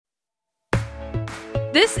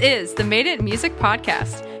This is the Made It Music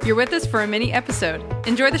Podcast. You're with us for a mini episode.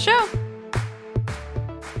 Enjoy the show.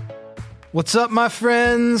 What's up, my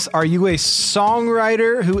friends? Are you a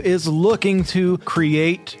songwriter who is looking to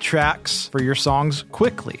create tracks for your songs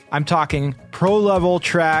quickly? I'm talking pro-level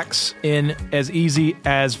tracks in as easy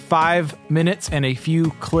as 5 minutes and a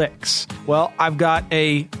few clicks. Well, I've got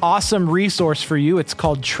an awesome resource for you. It's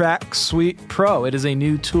called Track Suite Pro. It is a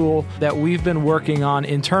new tool that we've been working on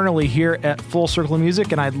internally here at Full Circle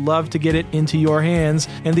Music, and I'd love to get it into your hands.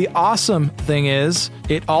 And the awesome thing is,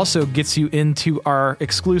 it also gets you into our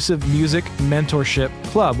exclusive music mentorship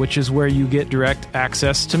club, which is where you get direct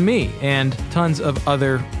access to me and tons of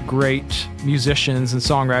other great musicians and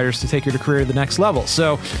songwriters to take your career to the next level.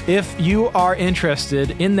 So if you are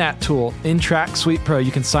interested in that tool, in Track Suite Pro,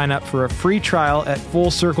 you can sign up for a free trial at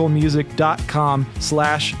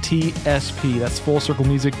fullcirclemusic.com/TSP. That's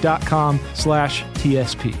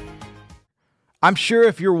fullcirclemusic.com/TSP. I'm sure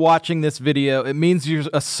if you're watching this video, it means you're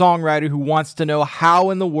a songwriter who wants to know how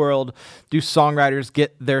in the world do songwriters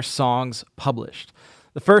get their songs published.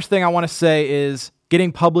 The first thing I want to say is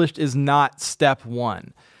getting published is not step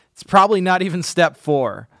 1. It's probably not even step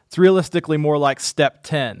 4. It's realistically more like step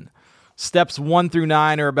 10. Steps 1 through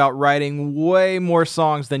 9 are about writing way more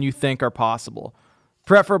songs than you think are possible,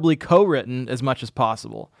 preferably co-written as much as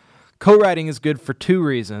possible. Co-writing is good for 2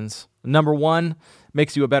 reasons. Number 1,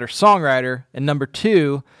 makes you a better songwriter, and number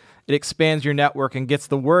 2, it expands your network and gets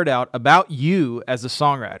the word out about you as a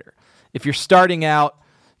songwriter. If you're starting out,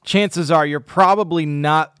 chances are you're probably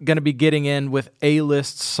not going to be getting in with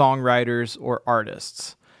A-list songwriters or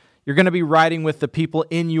artists. You're going to be writing with the people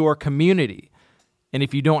in your community. And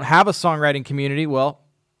if you don't have a songwriting community, well,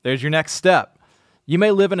 there's your next step. You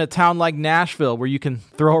may live in a town like Nashville where you can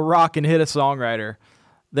throw a rock and hit a songwriter.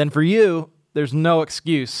 Then for you, there's no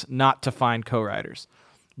excuse not to find co-writers.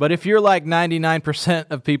 But if you're like 99%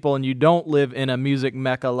 of people and you don't live in a music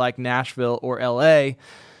mecca like Nashville or LA,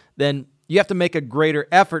 then you have to make a greater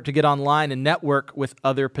effort to get online and network with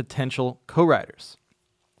other potential co-writers.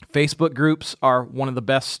 Facebook groups are one of the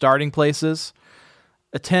best starting places.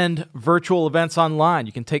 Attend virtual events online.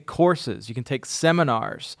 You can take courses. You can take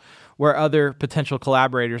seminars where other potential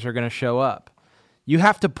collaborators are going to show up. You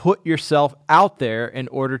have to put yourself out there in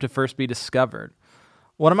order to first be discovered.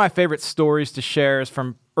 One of my favorite stories to share is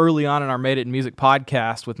from early on in our Made It in Music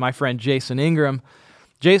podcast with my friend Jason Ingram.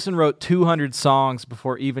 Jason wrote 200 songs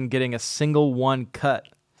before even getting a single one cut.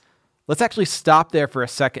 Let's actually stop there for a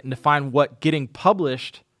second and define what getting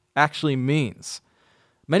published actually means.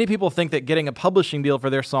 Many people think that getting a publishing deal for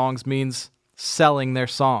their songs means selling their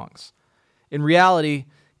songs. In reality,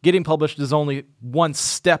 getting published is only one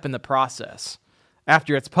step in the process.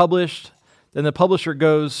 After it's published, then the publisher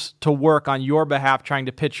goes to work on your behalf trying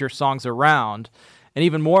to pitch your songs around, and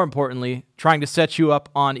even more importantly, trying to set you up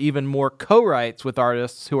on even more co-writes with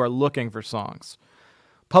artists who are looking for songs.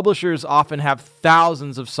 Publishers often have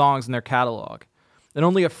thousands of songs in their catalog, and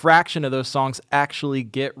only a fraction of those songs actually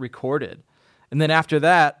get recorded. And then after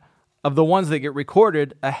that, of the ones that get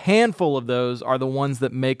recorded, a handful of those are the ones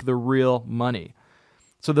that make the real money.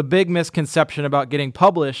 So the big misconception about getting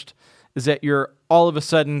published is that you're all of a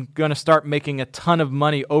sudden going to start making a ton of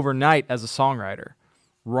money overnight as a songwriter.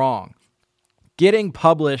 Wrong. Getting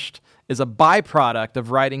published is a byproduct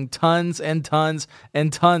of writing tons and tons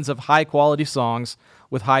and tons of high-quality songs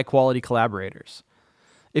with high-quality collaborators.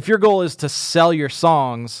 If your goal is to sell your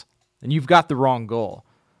songs, then you've got the wrong goal.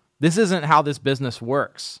 This isn't how this business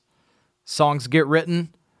works. Songs get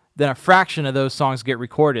written, then a fraction of those songs get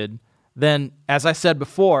recorded. Then, as I said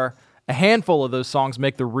before, a handful of those songs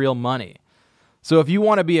make the real money. So if you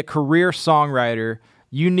want to be a career songwriter,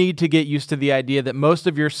 you need to get used to the idea that most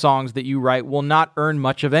of your songs that you write will not earn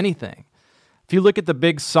much of anything. If you look at the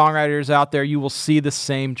big songwriters out there, you will see the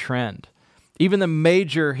same trend. Even the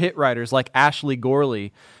major hit writers like Ashley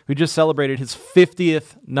Gorley, who just celebrated his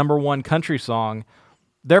 50th number 1 country song,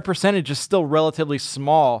 their percentage is still relatively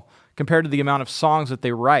small compared to the amount of songs that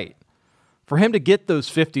they write. For him to get those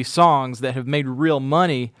 50 songs that have made real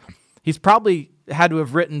money, he's probably had to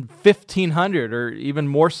have written 1,500 or even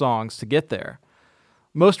more songs to get there.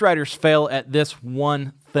 Most writers fail at this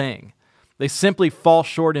one thing. They simply fall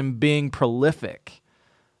short in being prolific.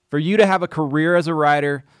 For you to have a career as a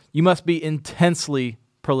writer, you must be intensely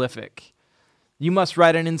prolific. You must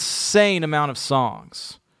write an insane amount of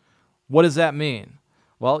songs. What does that mean?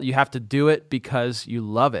 Well, you have to do it because you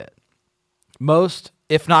love it. Most,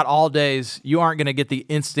 if not all days, you aren't going to get the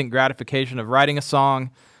instant gratification of writing a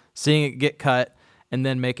song, seeing it get cut, and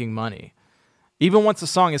then making money. Even once a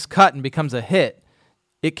song is cut and becomes a hit,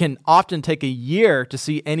 it can often take a year to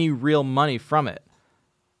see any real money from it.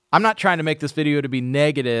 I'm not trying to make this video to be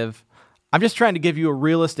negative. I'm just trying to give you a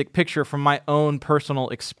realistic picture from my own personal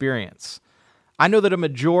experience. I know that a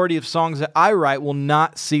majority of songs that I write will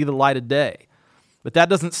not see the light of day, but that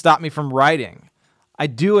doesn't stop me from writing. I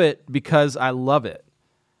do it because I love it.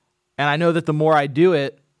 And I know that the more I do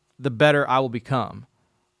it, the better I will become.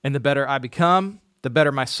 And the better I become, the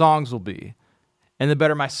better my songs will be. And the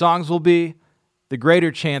better my songs will be, the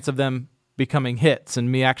greater chance of them becoming hits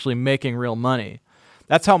and me actually making real money.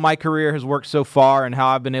 That's how my career has worked so far and how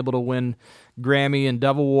I've been able to win Grammy and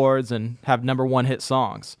Dove Awards and have #1 hit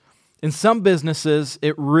songs. In some businesses,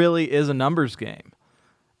 it really is a numbers game.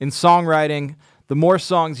 In songwriting, the more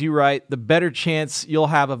songs you write, the better chance you'll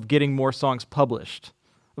have of getting more songs published.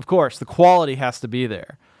 Of course, the quality has to be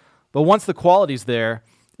there. But once the quality's there,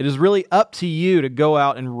 it is really up to you to go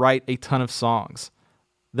out and write a ton of songs.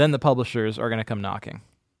 Then the publishers are going to come knocking.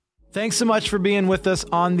 Thanks so much for being with us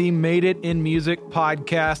on the Made It in Music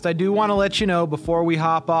podcast. I do want to let you know before we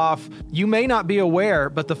hop off, you may not be aware,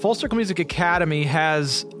 but the Full Circle Music Academy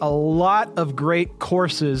has a lot of great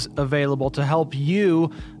courses available to help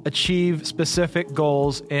you achieve specific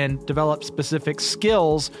goals and develop specific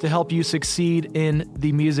skills to help you succeed in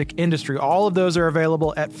the music industry. All of those are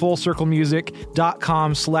available at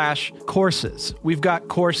fullcirclemusic.com/courses. We've got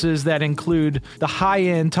courses that include the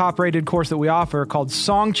high-end, top-rated course that we offer called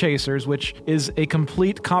Song Chasers, which is a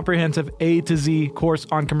complete, comprehensive A to Z course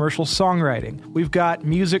on commercial songwriting. We've got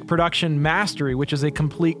Music Production Mastery, which is a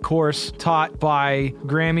complete course taught by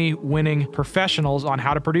Grammy-winning professionals on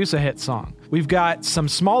how to produce a hit song. We've got some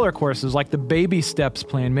smaller courses like the Baby Steps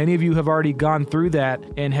Plan. Many of you have already gone through that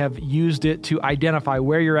and have used it to identify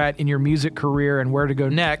where you're at in your music career and where to go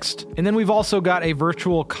next. And then we've also got a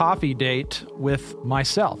virtual coffee date with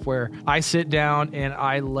myself where I sit down and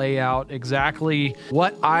I lay out exactly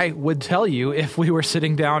what I would tell you if we were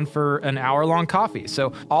sitting down for an hour-long coffee.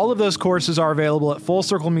 So all of those courses are available at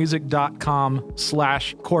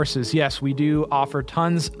fullcirclemusic.com/courses. Yes, we do offer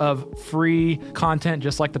tons of free content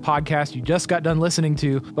just like the podcast you just got done listening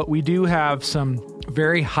to, but we do have some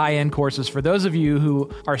very high-end courses for those of you who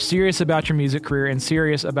are serious about your music career and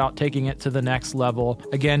serious about taking it to the next level.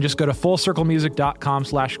 Again, just go to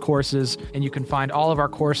fullcirclemusic.com/courses and you can find all of our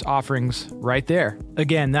course offerings right there.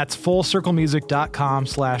 Again, that's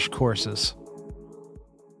fullcirclemusic.com/courses.